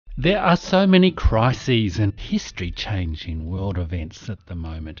There are so many crises and history-changing world events at the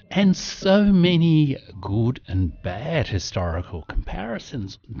moment, and so many good and bad historical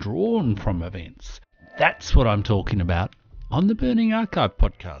comparisons drawn from events. That's what I'm talking about on the Burning Archive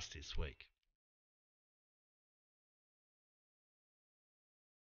podcast this week.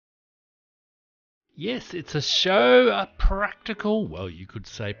 Yes, it's a show, a practical, well, you could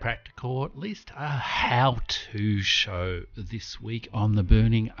say practical, or at least a how-to show this week on the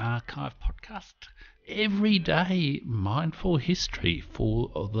Burning Archive podcast. Everyday mindful history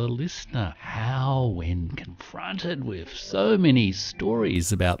for the listener. How, when confronted with so many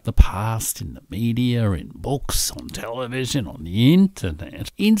stories about the past in the media, in books, on television, on the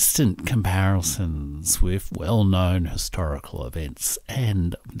internet, instant comparisons with well-known historical events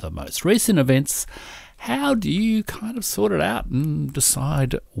and the most recent events, how do you kind of sort it out and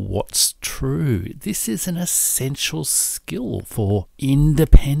decide what's true? This is an essential skill for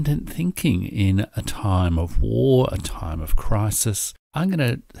independent thinking in a time of war, a time of crisis. I'm going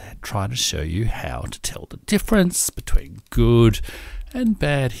to try to show you how to tell the difference between good and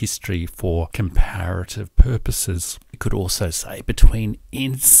bad history for comparative purposes. You could also say between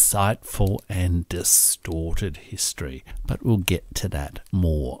insightful and distorted history, but we'll get to that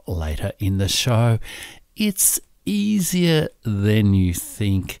more later in the show. It's easier than you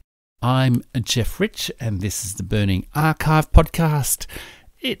think. I'm Jeff Rich, and this is the Burning Archive podcast.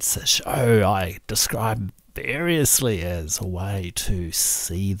 It's a show I describe variously as a way to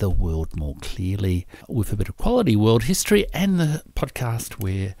see the world more clearly with a bit of quality world history, and the podcast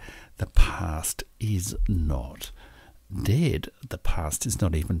where the past is not dead. The past is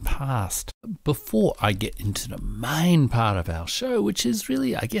not even past. Before I get into the main part of our show, which is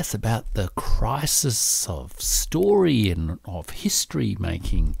really, I guess, about the crisis of story and of history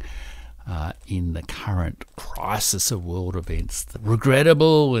making in the current crisis of world events, the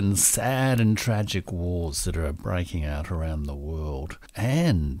regrettable and sad and tragic wars that are breaking out around the world,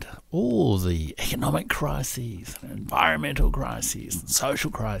 and all the economic crises, and environmental crises, and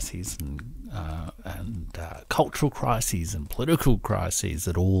social crises, and cultural crises, and political crises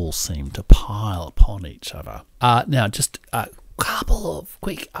that all seem to pile upon each other. Now, just a couple of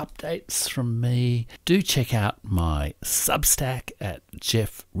quick updates from me. Do check out my Substack at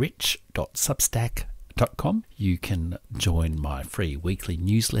jeffrich.substack.com. You can join my free weekly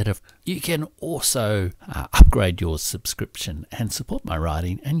newsletter. You can also upgrade your subscription and support my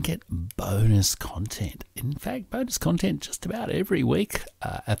writing and get bonus content. In fact, bonus content just about every week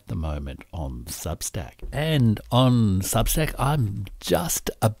at the moment on Substack. And on Substack, I'm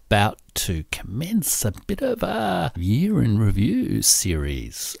just about to commence a bit of a year in review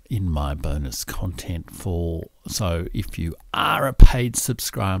series in my bonus content so if you are a paid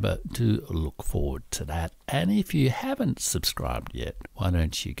subscriber, do look forward to that. And if you haven't subscribed yet, why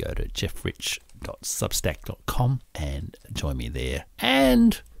don't you go to jeffrich.substack.com and join me there.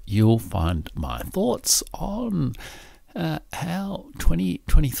 And you'll find my thoughts on how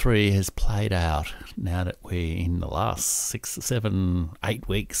 2023 has played out now that we're in the last 6, 7, 8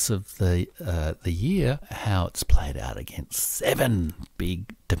 weeks of the year, how it's played out against 7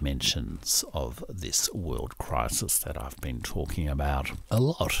 big dimensions of this world crisis that I've been talking about a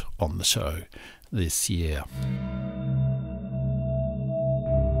lot on the show this year.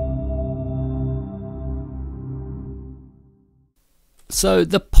 So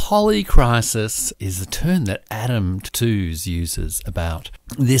the polycrisis is a term that Adam Tooze uses about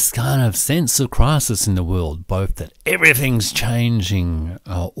this kind of sense of crisis in the world, both that everything's changing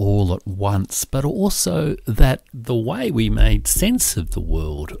all at once, but also that the way we made sense of the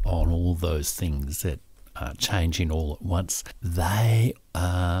world on all those things that are changing all at once, they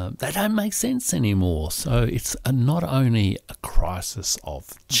don't make sense anymore. So it's not only a crisis of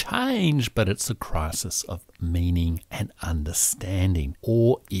change, but it's a crisis of meaning and understanding.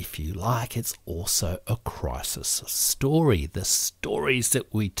 Or if you like, it's also a crisis of story. The stories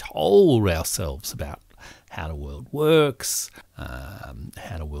that we told ourselves about how the world works,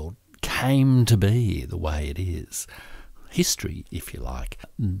 how the world came to be the way it is. History, if you like,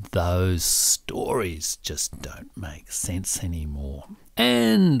 those stories just don't make sense anymore.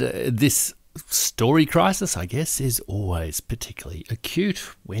 And this story crisis, I guess, is always particularly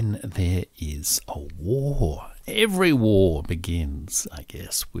acute when there is a war. Every war begins, I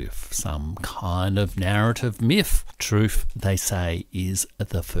guess, with some kind of narrative myth. Truth, they say, is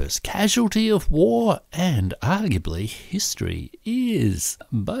the first casualty of war, and arguably history is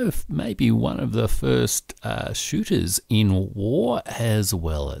both maybe one of the first shooters in war, as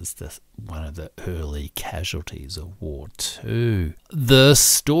well as one of the early casualties of War II. The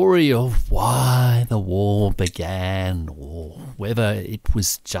story of why the war began, or whether it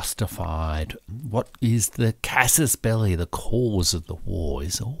was justified, what is the casus belli, the cause of the war,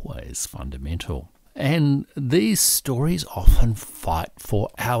 is always fundamental. And these stories often fight for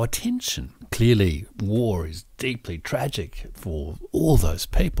our attention. Clearly, war is deeply tragic for all those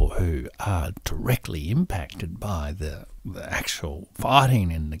people who are directly impacted by the actual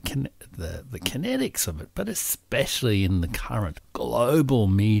fighting and the kinetics of it, but especially in the current global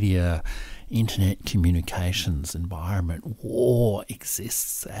media, internet communications environment. War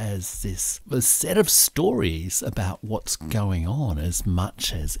exists as this set of stories about what's going on as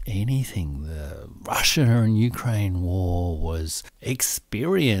much as anything. The Russia and Ukraine war was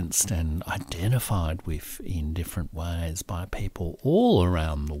experienced and identified with in different ways by people all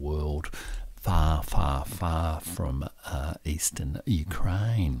around the world, far, far, far from eastern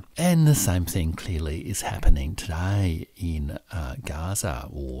Ukraine. And the same thing clearly is happening today in Gaza,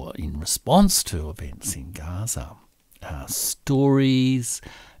 or in response to events in Gaza. Stories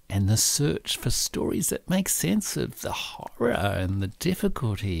and the search for stories that make sense of the horror and the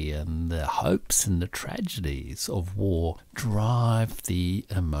difficulty and the hopes and the tragedies of war drive the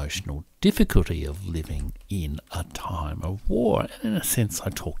emotional difficulty of living in a time of war. And in a sense, I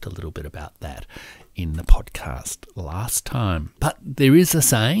talked a little bit about that in the podcast last time. But there is a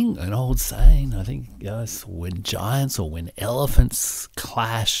saying, an old saying, I think, when giants or when elephants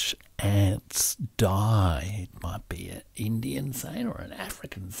clash, ants die. It might be an Indian saying or an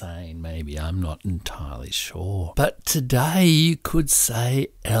African saying, maybe. I'm not entirely sure. But today you could say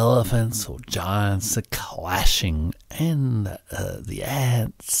elephants or giants are clashing, and the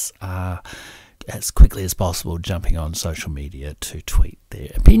ants are, as quickly as possible, jumping on social media to tweet their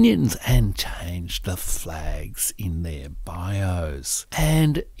opinions and change the flags in their bios.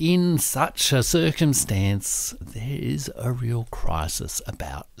 And in such a circumstance, there is a real crisis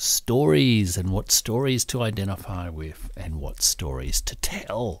about stories and what stories to identify with and what stories to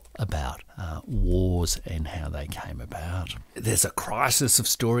tell about wars and how they came about. There's a crisis of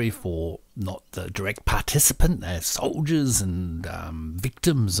story for not the direct participant, they're soldiers and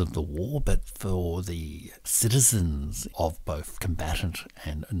victims of the war, but for the citizens of both combatant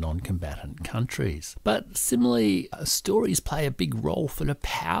and non-combatant countries. But similarly, stories play a big role for the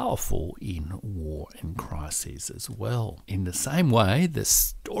powerful in war and crises as well. In the same way, the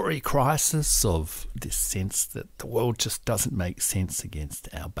story crisis of this sense that the world just doesn't make sense against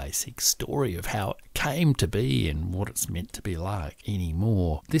our basic story of how it came to be and what it's meant to be like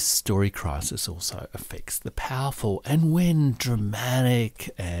anymore. This story crisis also affects the powerful, and when dramatic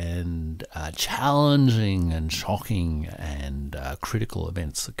and challenging and shocking and critical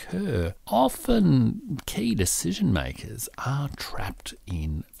events occur, often key decision makers are trapped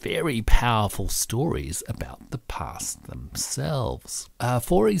in very powerful stories about the past themselves.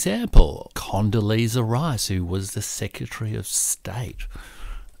 For example, Condoleezza Rice, who was the Secretary of State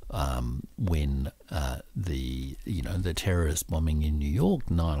when the terrorist bombing in New York,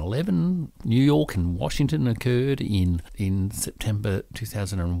 9/11, New York and Washington occurred in September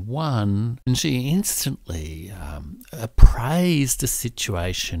 2001, and she instantly appraised the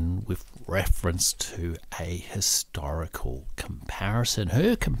situation with reference to a historical comparison.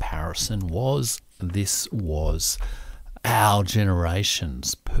 Her comparison was, this was our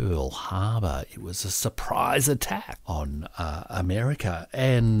generation's Pearl Harbour. It was a surprise attack on America,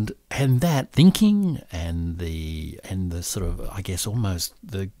 and that thinking and the sort of, I guess, almost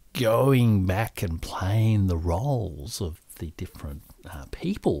the going back and playing the roles of the different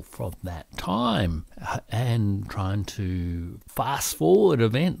people from that time and trying to fast forward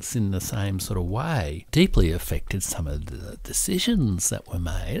events in the same sort of way deeply affected some of the decisions that were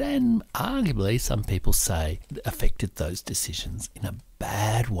made, and arguably some people say affected those decisions in a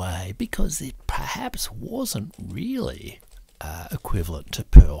bad way because it perhaps wasn't really equivalent to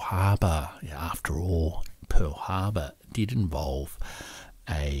Pearl Harbour. After all, Pearl Harbour did involve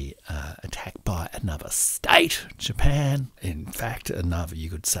a attack by another state, Japan. In fact, you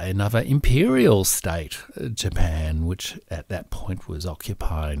could say another imperial state, Japan, which at that point was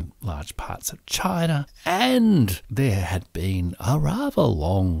occupying large parts of China. And there had been a rather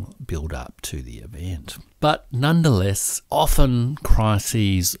long build-up to the event. But nonetheless, often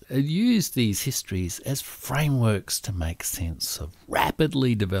crises use these histories as frameworks to make sense of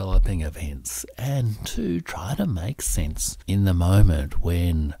rapidly developing events and to try to make sense in the moment when,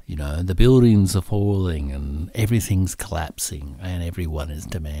 the buildings are falling and everything's collapsing and everyone is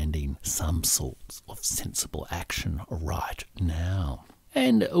demanding some sort of sensible action right now.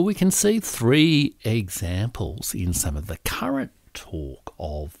 And we can see three examples in some of the current talk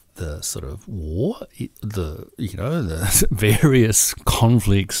of the sort of war, the various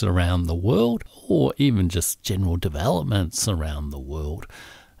conflicts around the world, or even just general developments around the world,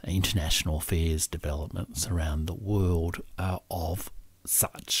 international affairs developments around the world of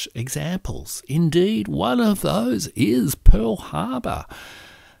such examples. Indeed, one of those is Pearl Harbor.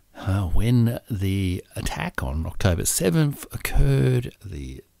 When the attack on October 7th occurred,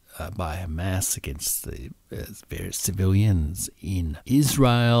 by Hamas against the various civilians in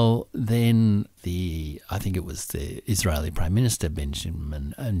Israel, then I think it was the Israeli Prime Minister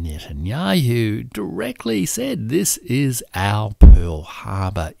Benjamin Netanyahu directly said, "This is our Pearl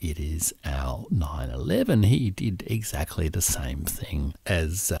Harbor, it is our 9/11. He did exactly the same thing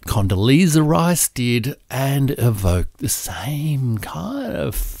as Condoleezza Rice did and evoked the same kind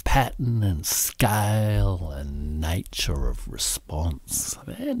of pattern and scale and nature of response,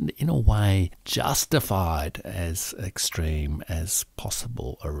 and in a way justified as extreme as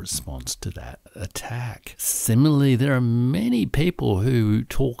possible a response to that attack. Similarly, there are many people who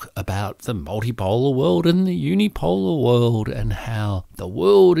talk about the multipolar world and the unipolar world and how the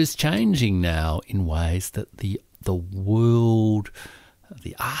world is changing now in ways that the world,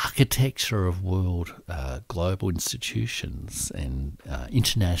 the architecture of world global institutions and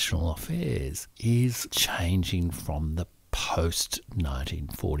international affairs is changing from the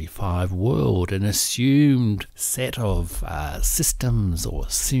post-1945 world, an assumed set of systems or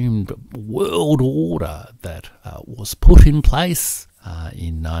assumed world order that was put in place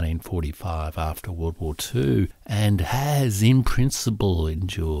in 1945 after World War II and has in principle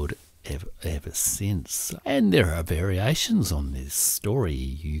endured ever since. And there are variations on this story.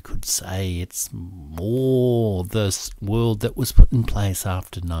 You could say it's more the world that was put in place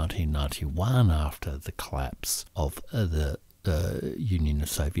after 1991, after the collapse of the Union of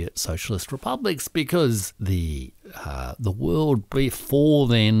Soviet Socialist Republics, because the world before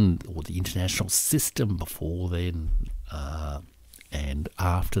then, or the international system before then, and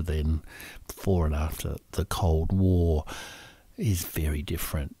after then, before and after the Cold War, is very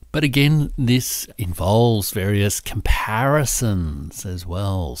different. But again, this involves various comparisons as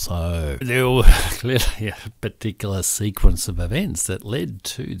well. So there was clearly a particular sequence of events that led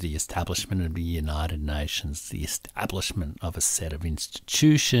to the establishment of the United Nations, the establishment of a set of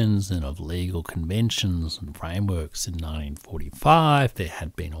institutions and of legal conventions and frameworks in 1945. There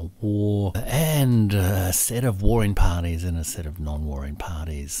had been a war and a set of warring parties and a set of non-warring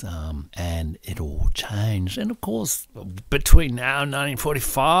parties, and it all changed. And of course, between now and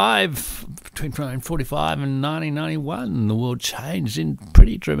 1945, between 1945 and 1991, the world changed in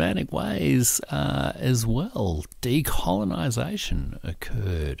pretty dramatic ways as well. Decolonisation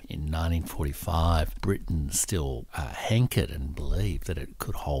occurred in 1945. Britain still hankered and believed that it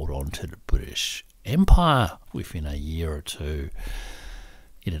could hold on to the British Empire. Within a year or two,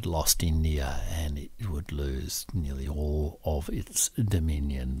 it had lost India and it would lose nearly all of its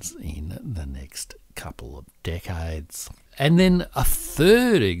dominions in the next couple of decades. And then a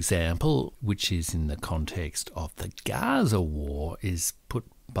third example, which is in the context of the Gaza war, is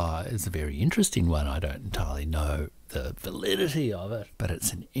a very interesting one. I don't entirely know the validity of it, but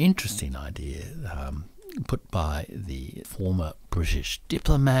it's an interesting idea put by the former British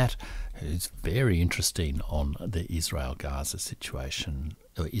diplomat, who's very interesting on the Israel-Gaza situation,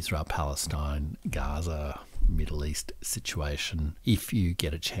 or Israel-Palestine, Gaza, Middle East situation. If you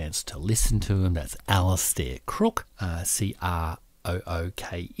get a chance to listen to him, that's Alistair Crooke, Crooke,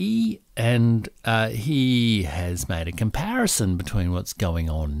 and he has made a comparison between what's going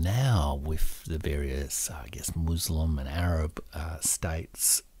on now with the various, Muslim and Arab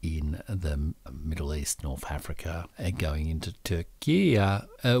states in the Middle East, North Africa, and going into Turkey,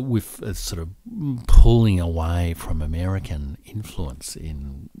 with a sort of pulling away from American influence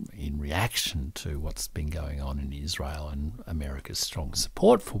in reaction to what's been going on in Israel and America's strong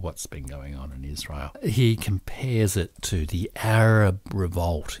support for what's been going on in Israel. He compares it to the Arab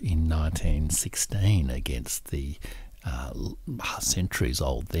revolt in 1916 against the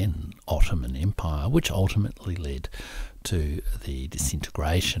centuries-old then Ottoman Empire, which ultimately led to the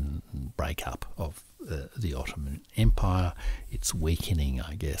disintegration and breakup of the Ottoman Empire, its weakening,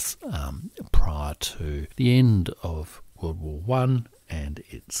 prior to the end of World War I and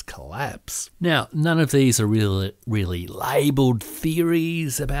its collapse. Now, none of these are really labelled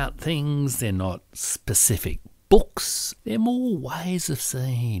theories about things. They're not specific books. They're more ways of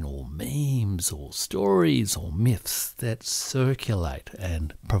seeing, or memes, or stories, or myths that circulate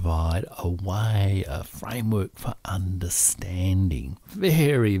and provide a way, a framework for understanding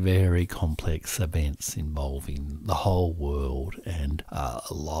very, very complex events involving the whole world and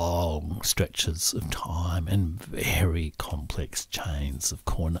long stretches of time and very complex chains of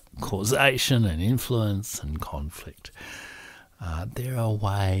causation and influence and conflict. There are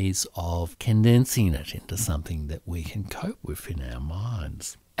ways of condensing it into something that we can cope with in our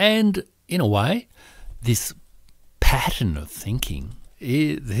minds. And in a way, this pattern of thinking,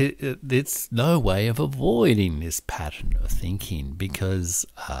 it's no way of avoiding this pattern of thinking, because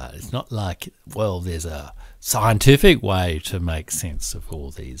it's not like, well, there's a scientific way to make sense of all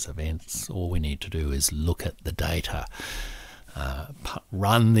these events. All we need to do is look at the data,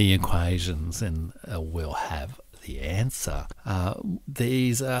 run the equations, and we'll have the answer.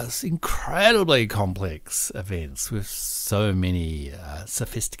 These are incredibly complex events with so many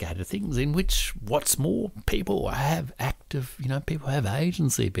sophisticated things, in which, what's more, people have people have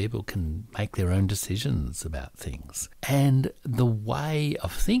agency. People can make their own decisions about things. And the way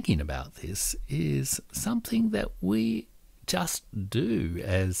of thinking about this is something that we just do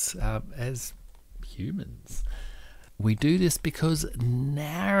as humans. We do this because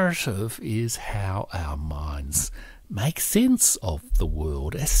narrative is how our minds make sense of the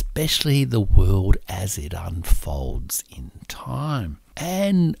world, especially the world as it unfolds in time.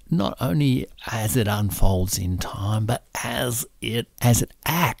 And not only as it unfolds in time, but as it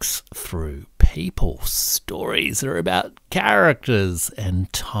acts through people. Stories are about characters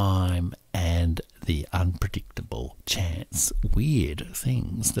and time and the unpredictable chance, weird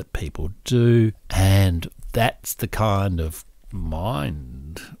things that people do. And that's the kind of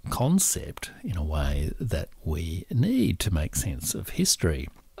mind concept, in a way, that we need to make sense of history.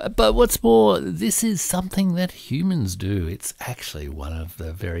 But what's more, this is something that humans do. It's actually one of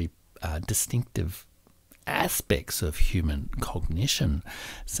the very distinctive aspects of human cognition.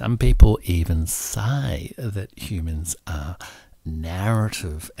 Some people even say that humans are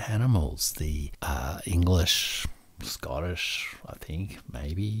narrative animals. The English, Scottish, I think,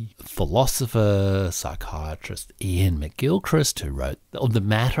 maybe, philosopher, psychiatrist Ian McGilchrist, who wrote On the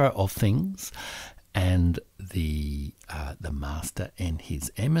Matter of Things, and the Master and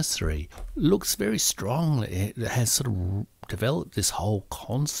His Emissary, looks very strongly. It has sort of developed this whole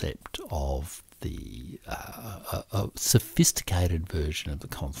concept of the a sophisticated version of the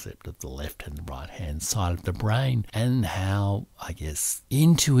concept of the left and right hand side of the brain, and how, I guess,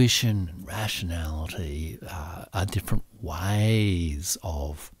 intuition and rationality are different ways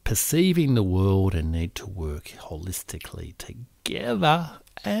of perceiving the world and need to work holistically together,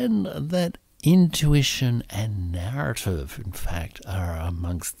 and that intuition and narrative, in fact, are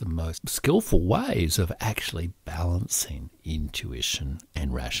amongst the most skillful ways of actually balancing intuition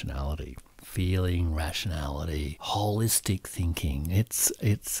and rationality. Feeling, rationality, holistic thinking.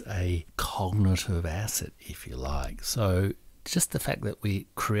 It's a cognitive asset, if you like. So just the fact that we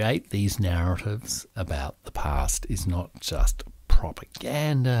create these narratives about the past is not just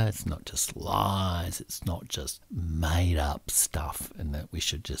propaganda, it's not just lies, it's not just made up stuff, and that we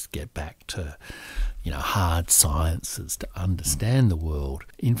should just get back to, hard sciences to understand the world.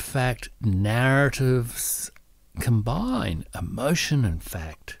 In fact, narratives combine emotion and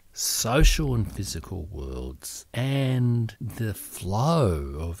fact, social and physical worlds, and the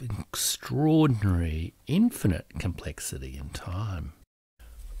flow of extraordinary, infinite complexity in time.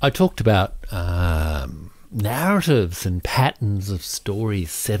 I talked about narratives and patterns of stories,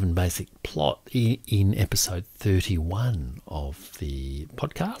 7 basic plot, in episode 31 of the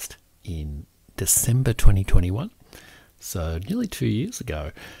podcast in December 2021, so nearly 2 years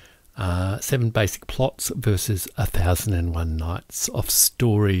ago. 7 basic plots versus 1001 nights of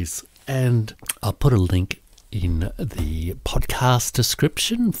stories. And I'll put a link in the podcast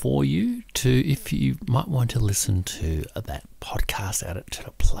description for you if you might want to listen to that podcast, add it to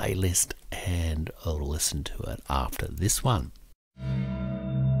the playlist, and I'll listen to it after this one.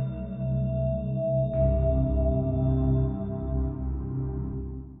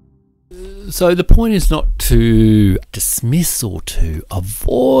 So the point is not to dismiss or to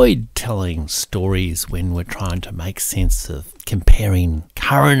avoid telling stories when we're trying to make sense of comparing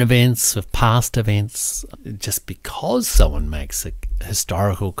current events with past events. Just because someone makes a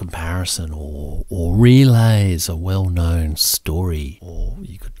historical comparison or relays a well-known story, or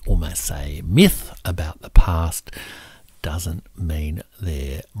you could almost say myth about the past, doesn't mean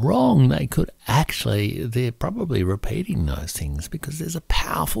they're wrong. They're probably repeating those things because there's a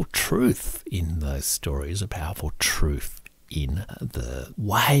powerful truth in those stories, a powerful truth in the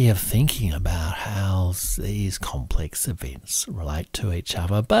way of thinking about how these complex events relate to each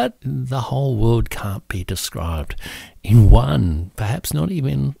other, but the whole world can't be described in one, perhaps not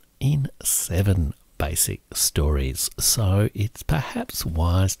even in 7 basic stories. So it's perhaps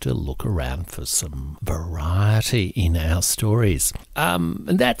wise to look around for some variety in our stories. And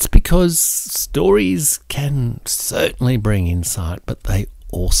that's because stories can certainly bring insight, but they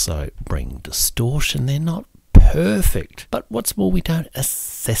also bring distortion. They're not perfect, but what's more, we don't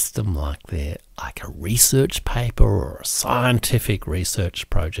assess them like they're like a research paper or a scientific research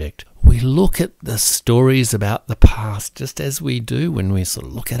project. We look at the stories about the past just as we do when we sort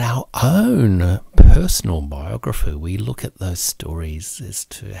of look at our own personal biography. We look at those stories as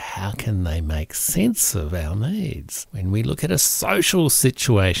to how can they make sense of our needs. When we look at a social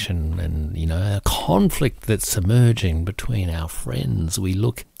situation and, a conflict that's emerging between our friends, we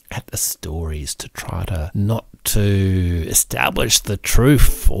look at the stories to try to not to establish the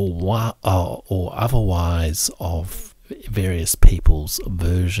truth or otherwise of various people's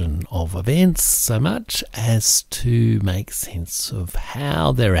version of events, so much as to make sense of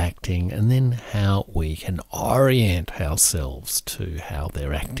how they're acting and then how we can orient ourselves to how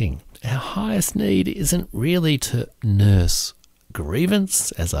they're acting. Our highest need isn't really to nurse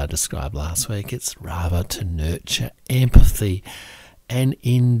grievance, as I described last week. It's rather to nurture empathy, and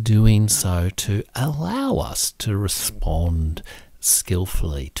in doing so to allow us to respond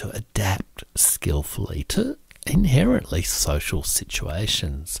skillfully, to adapt skillfully to inherently social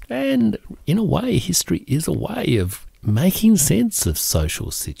situations. And in a way, history is a way of making sense of social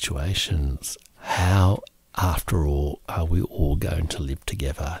situations. How, after all, are we all going to live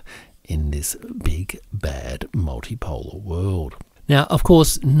together in this big, bad, multipolar world? Now, of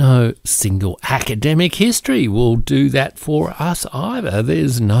course, no single academic history will do that for us either.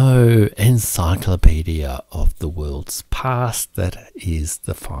 There's no encyclopedia of the world's past that is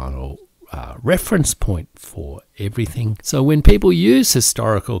the final reference point for everything. So when people use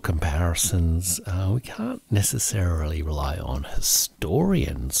historical comparisons, we can't necessarily rely on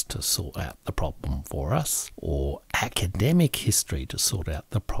historians to sort out the problem for us, or academic history to sort out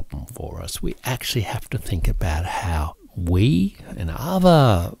the problem for us. We actually have to think about how we and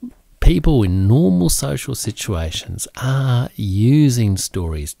other people in normal social situations are using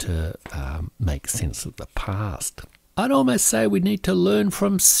stories to make sense of the past. I'd almost say we need to learn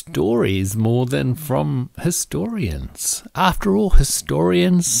from stories more than from historians. After all,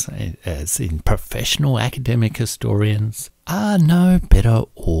 historians, as in professional academic historians, are no better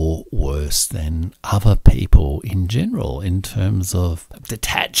or worse than other people in general in terms of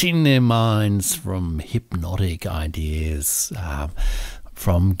detaching their minds from hypnotic ideas,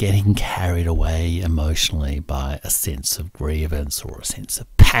 from getting carried away emotionally by a sense of grievance or a sense of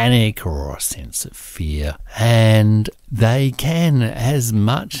panic or a sense of fear. And they can, as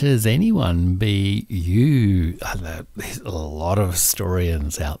much as anyone, be you. There's a lot of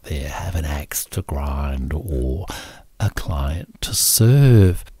historians out there have an axe to grind or a client to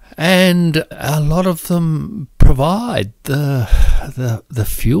serve. And a lot of them provide the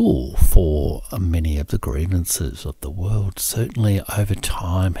fuel for many of the grievances of the world. Certainly over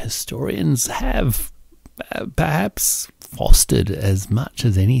time, historians have perhaps fostered as much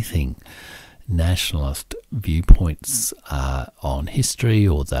as anything nationalist viewpoints on history,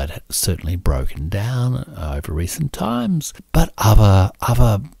 or that certainly broken down over recent times. But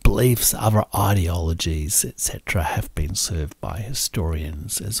other beliefs, other ideologies, etc., have been served by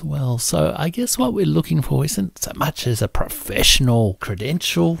historians as well. So I guess what we're looking for isn't so much as a professional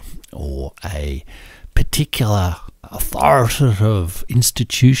credential or a particular authoritative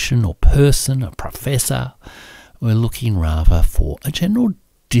institution or person, a professor. We're looking rather for a general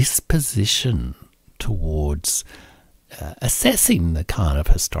disposition towards assessing the kind of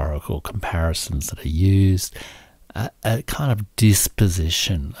historical comparisons that are used, a kind of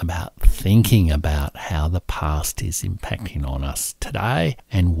disposition about thinking about how the past is impacting on us today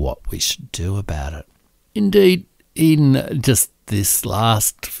and what we should do about it. Indeed, in just this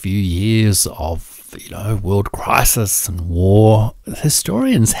last few years of world crisis and war,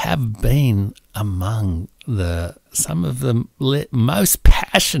 historians have been among some of the most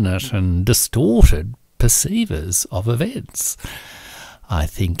passionate and distorted perceivers of events. I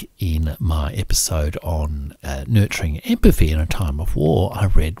think in my episode on nurturing empathy in a time of war, I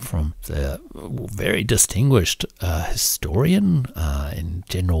read from the very distinguished historian and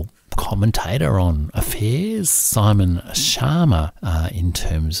general commentator on affairs, Simon Sharma, in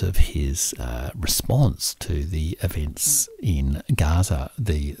terms of his response to the events in Gaza,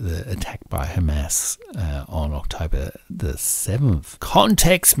 the attack by Hamas on October the 7th.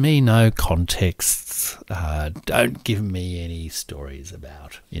 Context me no contexts. Don't give me any stories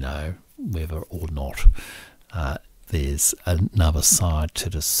about, whether or not there's another side to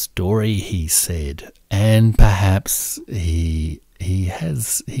the story, he said. And perhaps he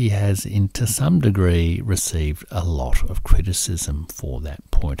has to some degree received a lot of criticism for that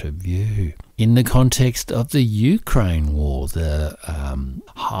point of view. In the context of the Ukraine war, the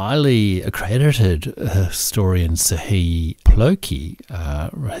highly accredited historian Serhiy Ploki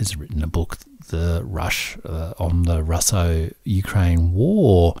has written a book on the Russo-Ukraine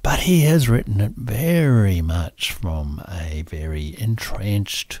war, but he has written it very much from a very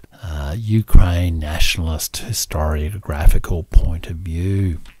entrenched Ukraine nationalist historiographical point of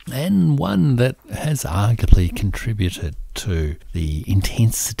view, and one that has arguably contributed to the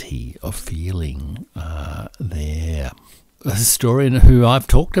intensity of feeling there. A historian who I've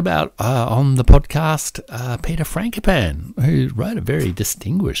talked about on the podcast, Peter Frankopan, who wrote a very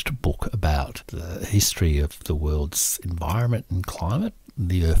distinguished book about the history of the world's environment and climate,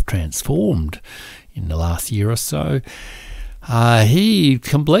 the Earth transformed in the last year or so. He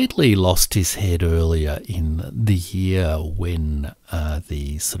completely lost his head earlier in the year when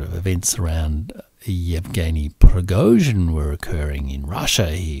the sort of events around Yevgeny Prigozhin were occurring in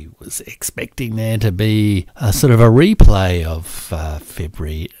Russia. He was expecting there to be a sort of a replay of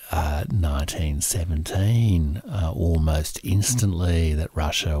February 1917, almost instantly, that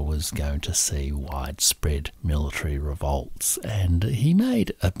Russia was going to see widespread military revolts, and he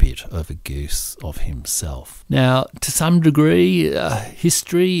made a bit of a goose of himself. Now, to some degree,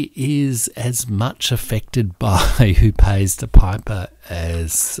 history is as much affected by who pays the piper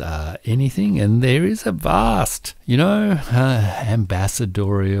as anything, and there is a vast,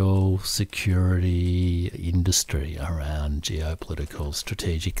 ambassadorial security industry around geopolitical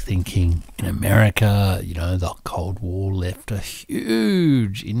strategic thinking. In America, the Cold War left a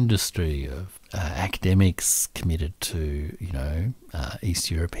huge industry of academics committed to,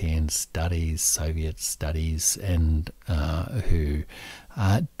 East European studies, Soviet studies, and who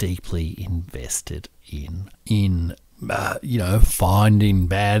are deeply invested in finding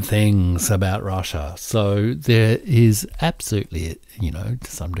bad things about Russia. So there is absolutely, to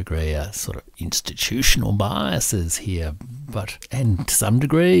some degree, a sort of institutional biases here. And to some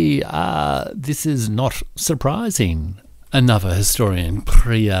degree, this is not surprising. Another historian,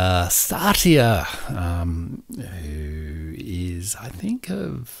 Priya Satya, who is, I think,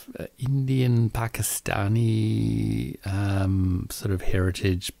 of Indian, Pakistani sort of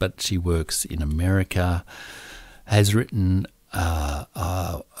heritage, but she works in America, has written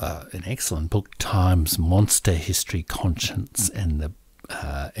an excellent book, Time's Monster: History, Conscience, and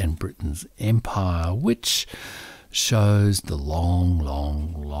Britain's Empire, which shows the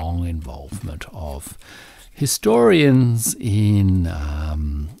long involvement of historians in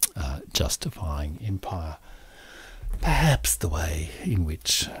justifying empire, perhaps the way in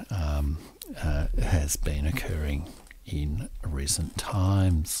which has been occurring in recent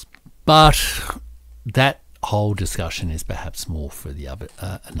times. But that whole discussion is perhaps more for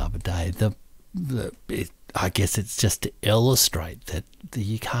another day. I guess it's just to illustrate that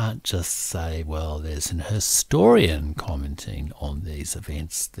you can't just say, well, there's an historian commenting on these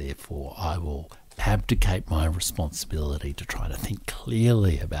events, therefore I will abdicate my responsibility to try to think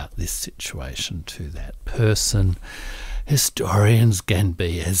clearly about this situation to that person. Historians can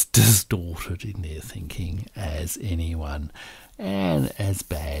be as distorted in their thinking as anyone, and as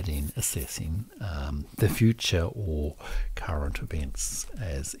bad in assessing the future or current events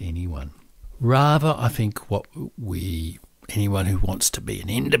as anyone. Rather, I think anyone who wants to be an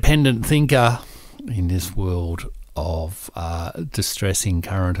independent thinker in this world of distressing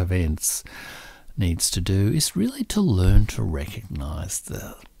current events needs to do is really to learn to recognise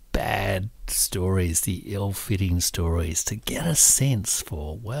the bad stories, the ill-fitting stories, to get a sense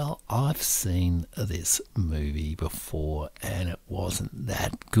for, well, I've seen this movie before and it wasn't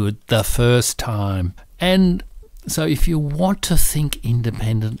that good the first time. And so if you want to think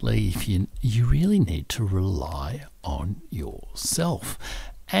independently, you really need to rely on yourself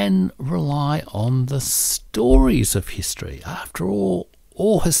and rely on the stories of history. After all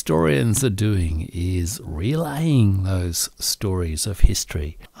historians are doing is relaying those stories of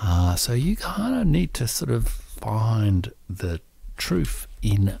history. So you kind of need to sort of find the truth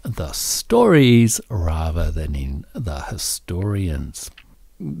in the stories rather than in the historians.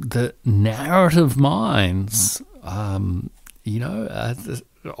 The narrative minds,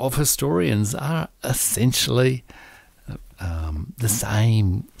 of historians are essentially the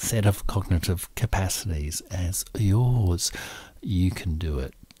same set of cognitive capacities as yours. You can do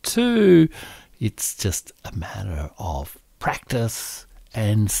it too. It's just a matter of practice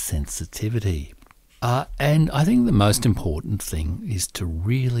and sensitivity. And I think the most important thing is to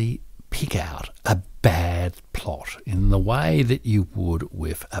really pick out a bad plot in the way that you would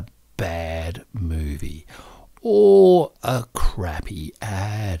with a bad movie or a crappy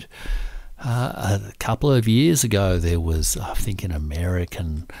ad. A couple of years ago, there was, I think, an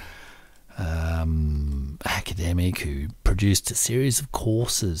American academic who produced a series of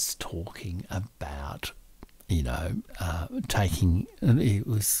courses talking about, it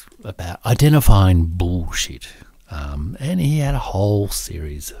was about identifying bullshit. And he had a whole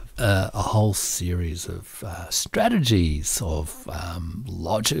series of strategies of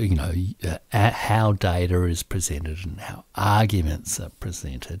logic, how data is presented and how arguments are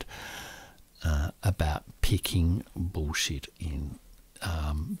presented about picking bullshit in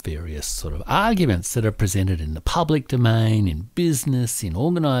various sort of arguments that are presented in the public domain, in business, in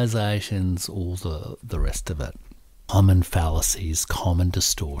organisations, all the rest of it. Common fallacies, common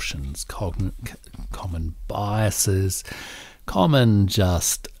distortions, common biases, common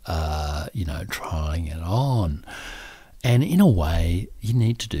just, trying it on. And in a way, you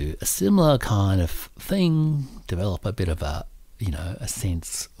need to do a similar kind of thing, develop a bit of a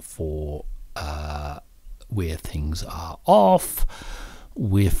sense for where things are off.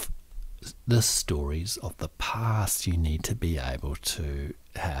 With the stories of the past, you need to be able to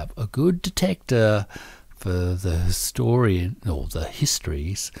have a good detector for the historian or the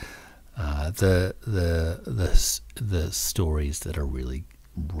histories, the stories that are really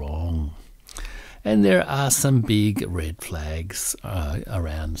wrong. And there are some big red flags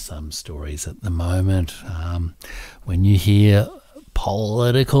around some stories at the moment. When you hear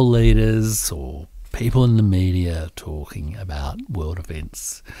political leaders or people in the media talking about world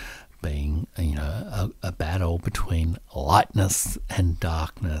events being, a battle between lightness and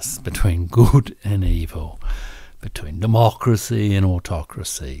darkness, between good and evil, between democracy and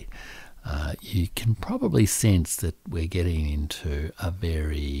autocracy, you can probably sense that we're getting into a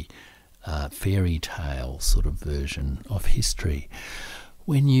very fairy tale sort of version of history.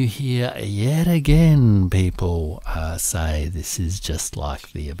 When you hear yet again people say this is just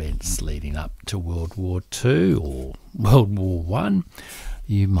like the events leading up to World War II or World War I,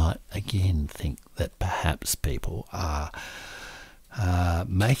 you might again think that perhaps people are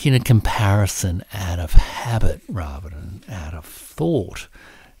making a comparison out of habit rather than out of thought.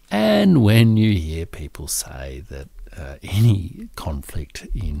 And when you hear people say that any conflict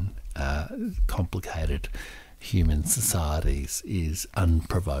in complicated human societies is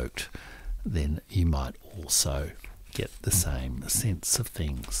unprovoked, then you might also get the same sense of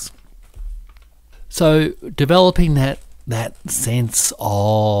things. So developing that sense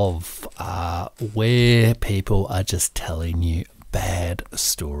of where people are just telling you bad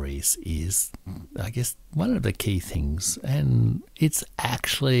stories is, I guess, one of the key things, and it's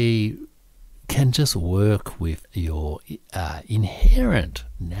actually can just work with your inherent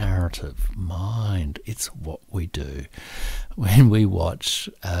narrative mind. It's what we do when we watch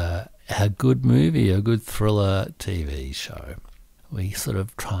a good movie, a good thriller TV show. We sort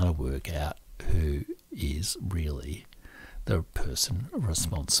of try to work out who is really the person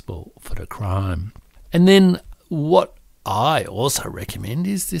responsible for the crime. And then what I also recommend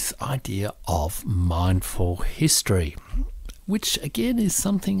is this idea of mindful history, which again is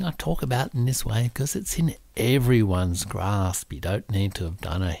something I talk about in this way because it's in everyone's grasp. You don't need to have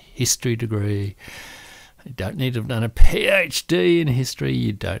done a history degree. You don't need to have done a PhD in history.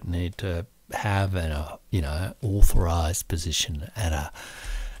 You don't need to have an authorised position at a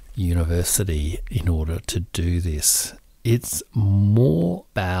university in order to do this. It's more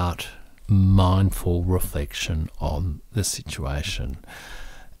about mindful reflection on the situation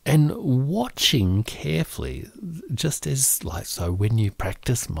and watching carefully, just as so when you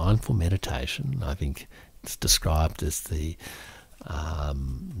practice mindful meditation, I think it's described as the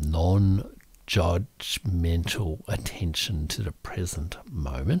non-judgmental attention to the present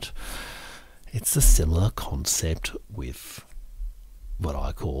moment. It's a similar concept with what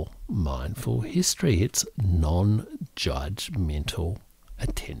I call mindful history. It's non-judgmental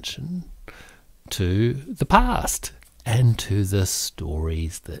attention to the past and to the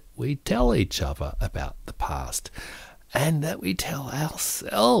stories that we tell each other about the past and that we tell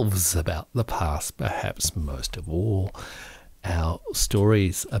ourselves about the past. Perhaps most of all, our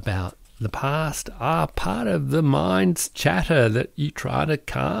stories about the past are part of the mind's chatter that you try to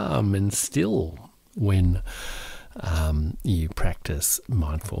calm and still when you practice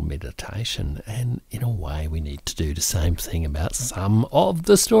mindful meditation. And in a way, we need to do the same thing about some of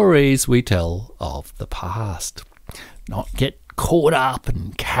the stories we tell of the past. Not get caught up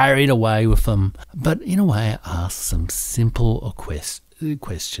and carried away with them, but in a way ask some simple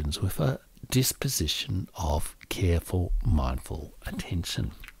questions with a disposition of careful, mindful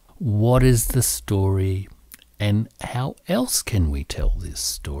attention. What is the story, and how else can we tell this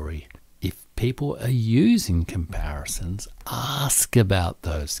story? If people are using comparisons, ask about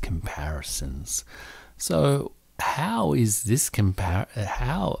those comparisons. So how is the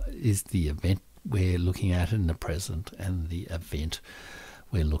event we're looking at in the present and the event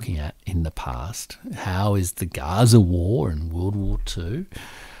we're looking at in the past? How is the Gaza War and World War II?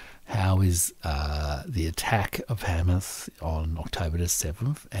 How is the attack of Hamas on October the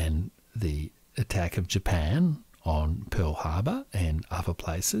 7th and the attack of Japan on Pearl Harbor and other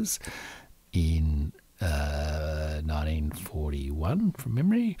places in 1941 from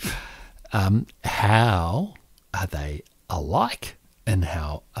memory? How are they alike and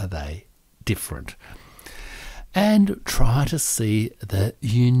how are they different? And try to see the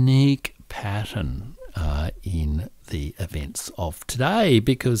unique pattern in the events of today,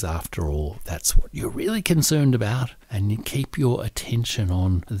 because after all, that's what you're really concerned about. And you keep your attention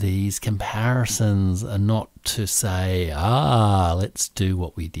on these comparisons, and not to say, let's do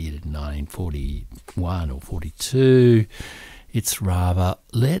what we did in 1941 or 42. It's rather,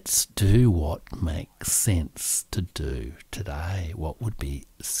 let's do what makes sense to do today, what would be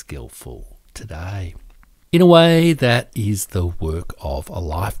skillful today. In a way, that is the work of a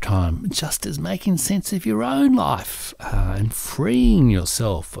lifetime, just as making sense of your own life and freeing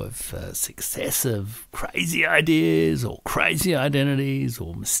yourself of successive crazy ideas or crazy identities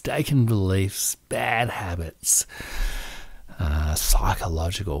or mistaken beliefs, bad habits,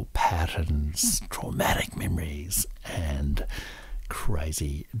 psychological patterns, traumatic memories, and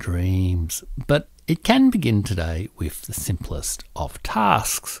crazy dreams. But it can begin today with the simplest of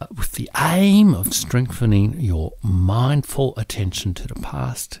tasks, with the aim of strengthening your mindful attention to the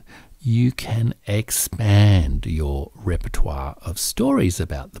past. You can expand your repertoire of stories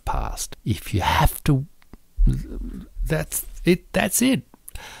about the past. If you have to, that's it.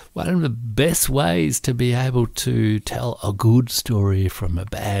 One of the best ways to be able to tell a good story from a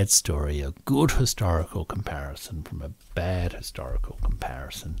bad story, a good historical comparison from a bad historical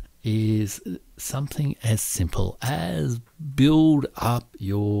comparison, is something as simple as build up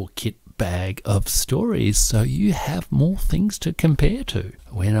your kit bag of stories so you have more things to compare to.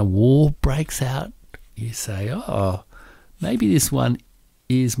 When a war breaks out, you say, maybe this one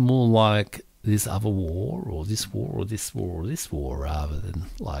is more like this other war, or this war, or this war, or this war, rather than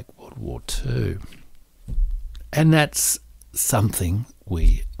like World War II. And that's something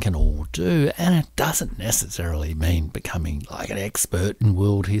we can all do, and it doesn't necessarily mean becoming like an expert in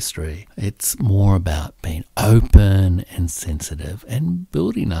world history. It's more about being open and sensitive and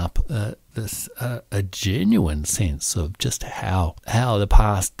building up a genuine sense of just how the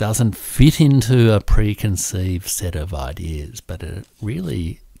past doesn't fit into a preconceived set of ideas, but it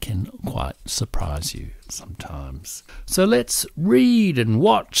really can quite surprise you sometimes. So let's read and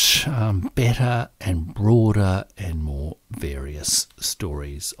watch better and broader and more various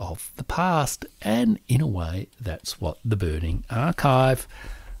stories of the past. And in a way, that's what the Burning Archive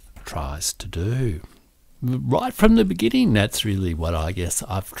tries to do. Right from the beginning, that's really what I guess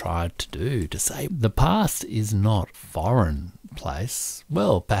I've tried to do, to say the past is not foreign place.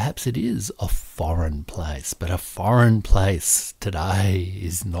 Well, perhaps it is a foreign place, but a foreign place today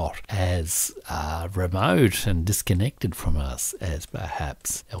is not as remote and disconnected from us as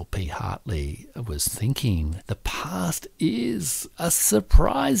perhaps L.P. Hartley was thinking. The past is a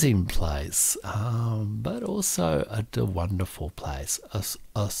surprising place, but also a wonderful place,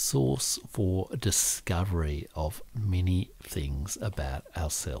 a source for discovery of many things about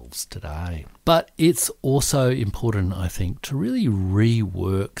ourselves today. But it's also important, I think, to really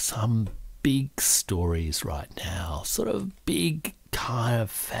rework some big stories right now, sort of big kind of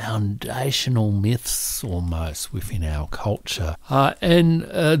foundational myths almost within our culture. And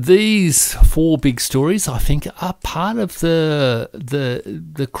these four big stories, I think, are part of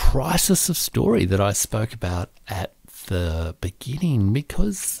the crisis of story that I spoke about at the beginning,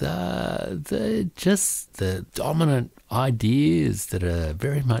 because the dominant ideas that are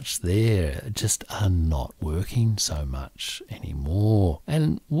very much there just are not working so much anymore.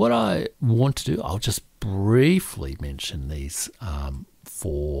 And what I want to do, I'll just briefly mention these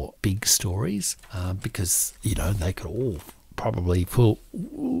four big stories, because they could all probably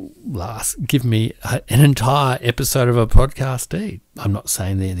give me an entire episode of a podcast. I'm not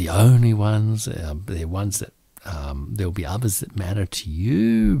saying they're the only ones. They're ones that There'll be others that matter to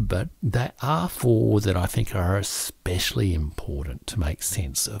you, but there are four that I think are especially important to make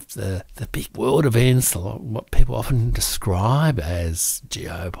sense of the big world events, what people often describe as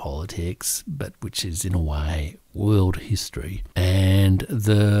geopolitics, but which is in a way world history, and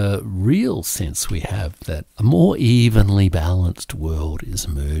the real sense we have that a more evenly balanced world is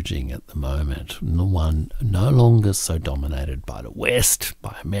emerging at the moment, the one no longer so dominated by the West,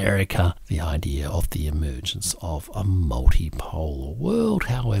 by America, the idea of the emergence of a multipolar world,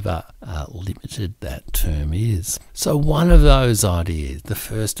 however limited that term is. So one of those ideas, the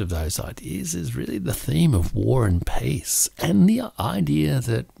first of those ideas, is really the theme of war and peace, and the idea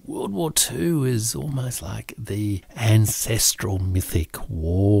that World War II is almost like the ancestral mythic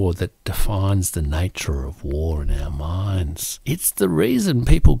war that defines the nature of war in our minds. It's the reason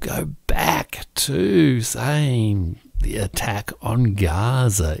people go back to saying the attack on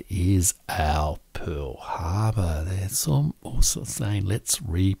Gaza is our Pearl Harbour. They're also saying, let's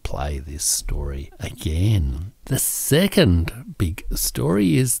replay this story again. The second big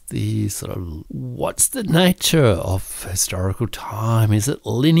story is the sort of, what's the nature of historical time? Is it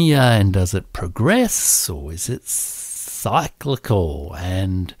linear and does it progress, or is it cyclical?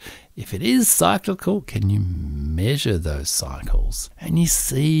 And if it is cyclical, can you measure those cycles? And you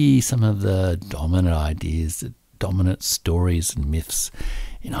see some of the dominant ideas, the dominant stories and myths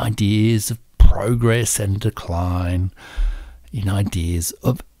in ideas of progress and decline, in ideas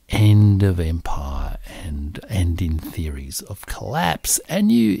of end of empire, and in theories of collapse.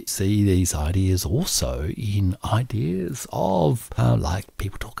 And you see these ideas also in ideas of, like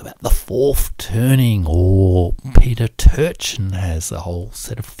people talk about the fourth turning, or Peter Turchin has a whole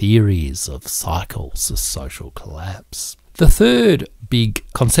set of theories of cycles of social collapse. The third big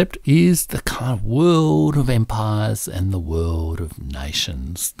concept is the kind of world of empires and the world of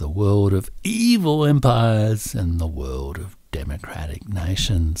nations, the world of evil empires and the world of democratic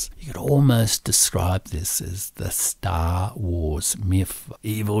nations. You could almost describe this as the Star Wars myth,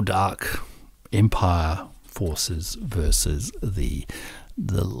 evil dark empire forces versus the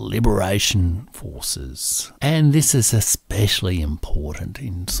liberation forces. And this is especially important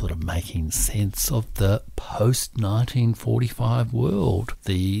in sort of making sense of the post-1945 world,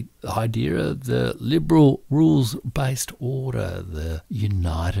 the idea of the liberal rules-based order, the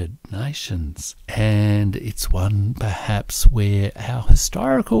United Nations. And it's one perhaps where our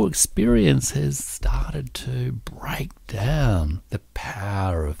historical experience has started to break down the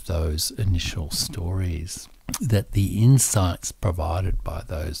power of those initial stories, that the insights provided by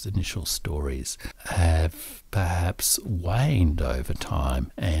those initial stories have perhaps waned over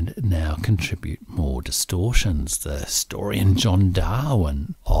time and now contribute more distortions. The historian John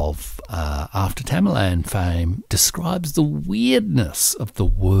Darwin of After Tamerlane fame describes the weirdness of the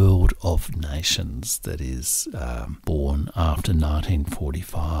world of nations that is born after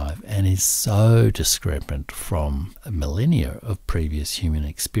 1945 and is so discrepant from millennia of previous human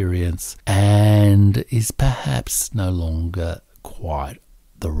experience, and is perhaps no longer quite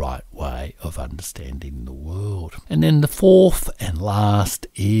the right way of understanding the world. And then the fourth and last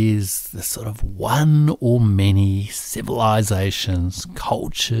is the sort of one or many civilizations,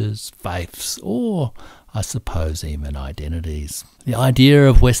 cultures, faiths, or I suppose even identities. The idea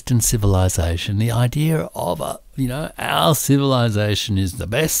of Western civilization, the idea of our civilization is the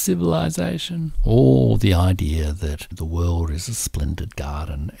best civilization, or the idea that the world is a splendid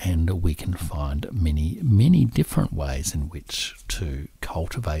garden and we can find many, many different ways in which to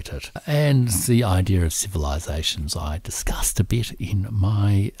cultivate it. And the idea of civilizations I discussed a bit in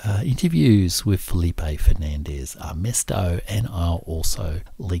my interviews with Felipe Fernández-Armesto, and I'll also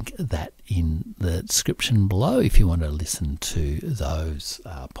link that in the description below if you want to listen to those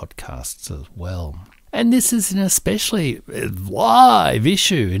podcasts as well. And this is an especially live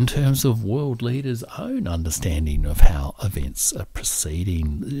issue in terms of world leaders' own understanding of how events are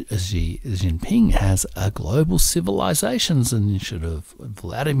proceeding. Xi Jinping has a global civilizations initiative.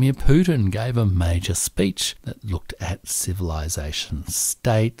 Vladimir Putin gave a major speech that looked at civilization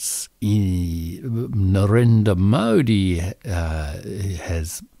states. Narendra Modi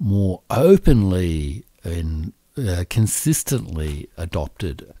has more openly and consistently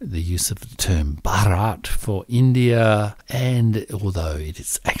adopted the use of the term Bharat for India, and although it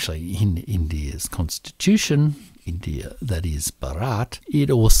is actually in India's constitution, India that is Bharat, it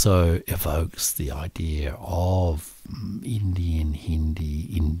also evokes the idea of Indian Hindi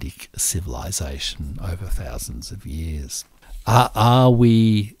Indic civilization over thousands of years. Are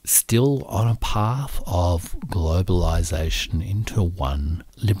we still on a path of globalization into one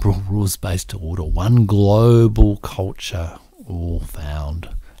liberal rules-based order, one global culture, all found?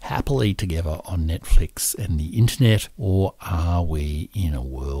 happily together on Netflix and the internet, or are we in a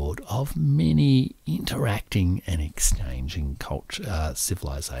world of many interacting and exchanging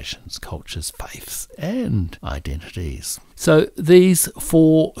civilizations, cultures, faiths, and identities? So these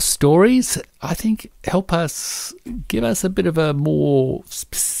 4 stories, I think, help us, give us a bit of a more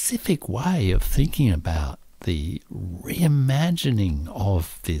specific way of thinking about the reimagining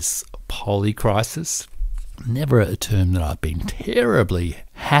of this polycrisis. Never a term that I've been terribly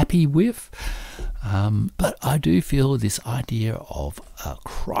happy with, but I do feel this idea of a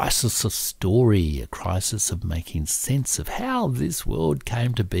crisis of story, a crisis of making sense of how this world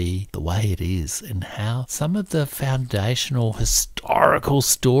came to be the way it is, and how some of the foundational historical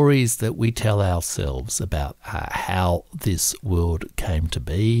stories that we tell ourselves about how this world came to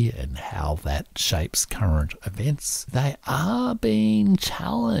be and how that shapes current events, they are being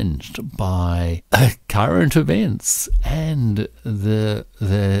challenged by current events, and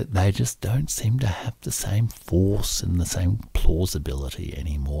they just don't seem to have the same force and the same plausibility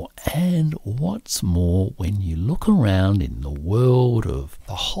anymore. And what's more, when you look around in the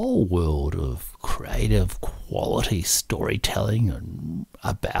whole world of creative quality storytelling and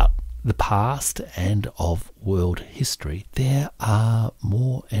about the past and of world history, there are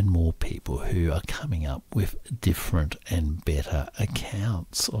more and more people who are coming up with different and better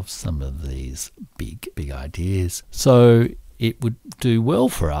accounts of some of these big ideas. So it would do well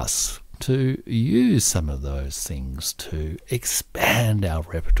for us to use some of those things to expand our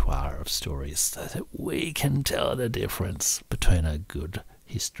repertoire of stories so that we can tell the difference between a good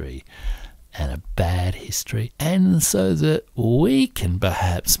history and a bad history, and so that we can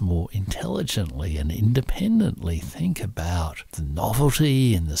perhaps more intelligently and independently think about the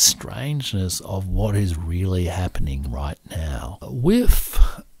novelty and the strangeness of what is really happening right now, with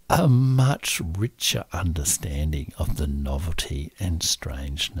a much richer understanding of the novelty and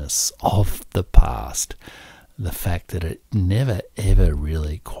strangeness of the past. The fact that it never ever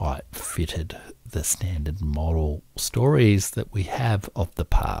really quite fitted the standard model stories that we have of the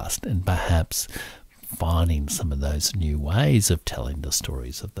past, and perhaps finding some of those new ways of telling the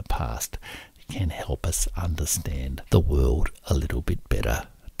stories of the past can help us understand the world a little bit better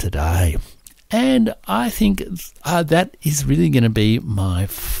today. And I think that is really going to be my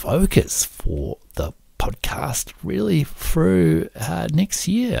focus for the podcast really through next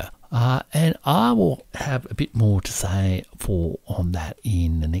year. And I will have a bit more to say on that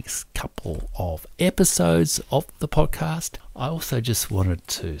in the next couple of episodes of the podcast. I also just wanted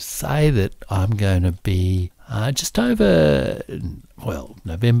to say that I'm going to be just over,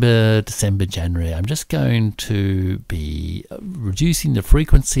 November, December, January, I'm just going to be reducing the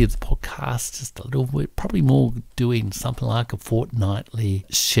frequency of the podcast just a little bit, probably more doing something like a fortnightly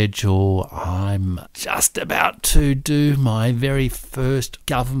schedule. I'm just about to do my very first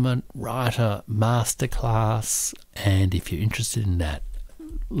government writer masterclass, and if you're interested in that,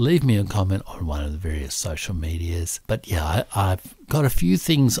 leave me a comment on one of the various social medias. But yeah, I've got a few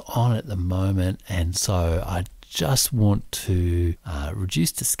things on at the moment, and so I just want to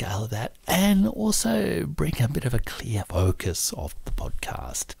reduce the scale of that and also bring a bit of a clear focus of the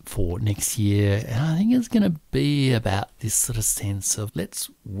podcast for next year. And I think it's going to be about this sort of sense of let's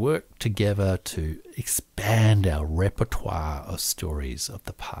work together to expand our repertoire of stories of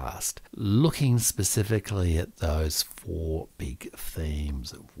the past, looking specifically at those 4 big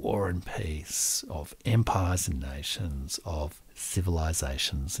themes of war and peace, of empires and nations, of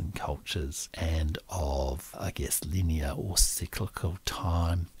civilizations and cultures, and of, I guess, linear or cyclical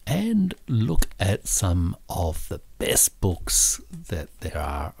time, and look at some of the best books that there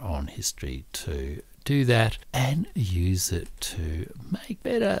are on history to do that, and use it to make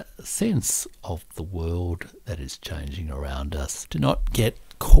better sense of the world that is changing around us. Do not get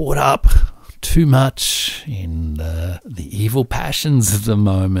caught up too much in the evil passions of the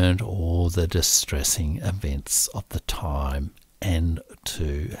moment or the distressing events of the time, and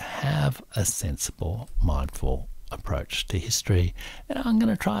to have a sensible, mindful approach to history. And I'm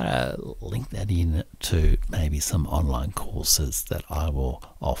going to try to link that in to maybe some online courses that I will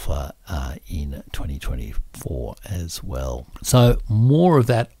offer in 2024 as well. So more of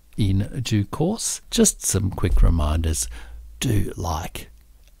that in due course. Just some quick reminders. Do like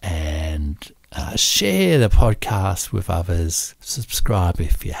and share the podcast with others. Subscribe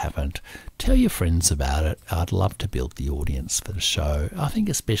if you haven't. Tell your friends about it. I'd love to build the audience for the show. I think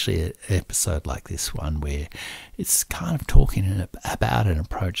especially an episode like this one where it's kind of talking about an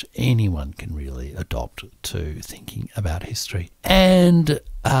approach anyone can really adopt to thinking about history. And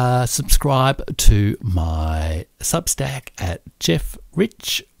subscribe to my Substack at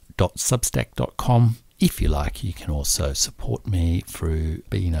jeffrich.substack.com. If you like, you can also support me through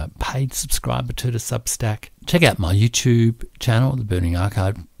being a paid subscriber to the Substack. Check out my YouTube channel, the Burning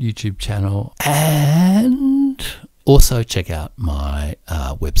Archive YouTube channel, and also check out my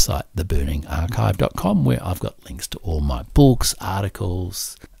website, theburningarchive.com, where I've got links to all my books,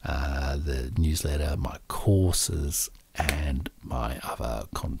 articles, the newsletter, my courses, and my other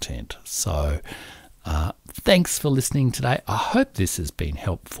content. So thanks for listening today. I hope this has been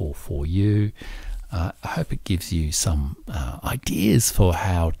helpful for you. I hope it gives you some ideas for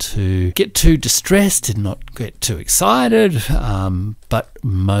how to get too distressed and not get too excited, but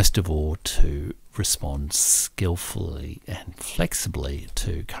most of all to respond skillfully and flexibly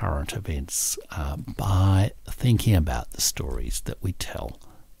to current events by thinking about the stories that we tell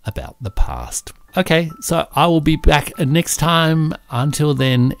about the past. Okay, so I will be back next time. Until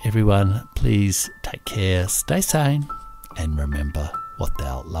then, everyone, please take care, stay sane, and remember, what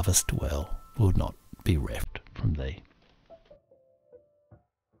thou lovest well will not be reft from thee.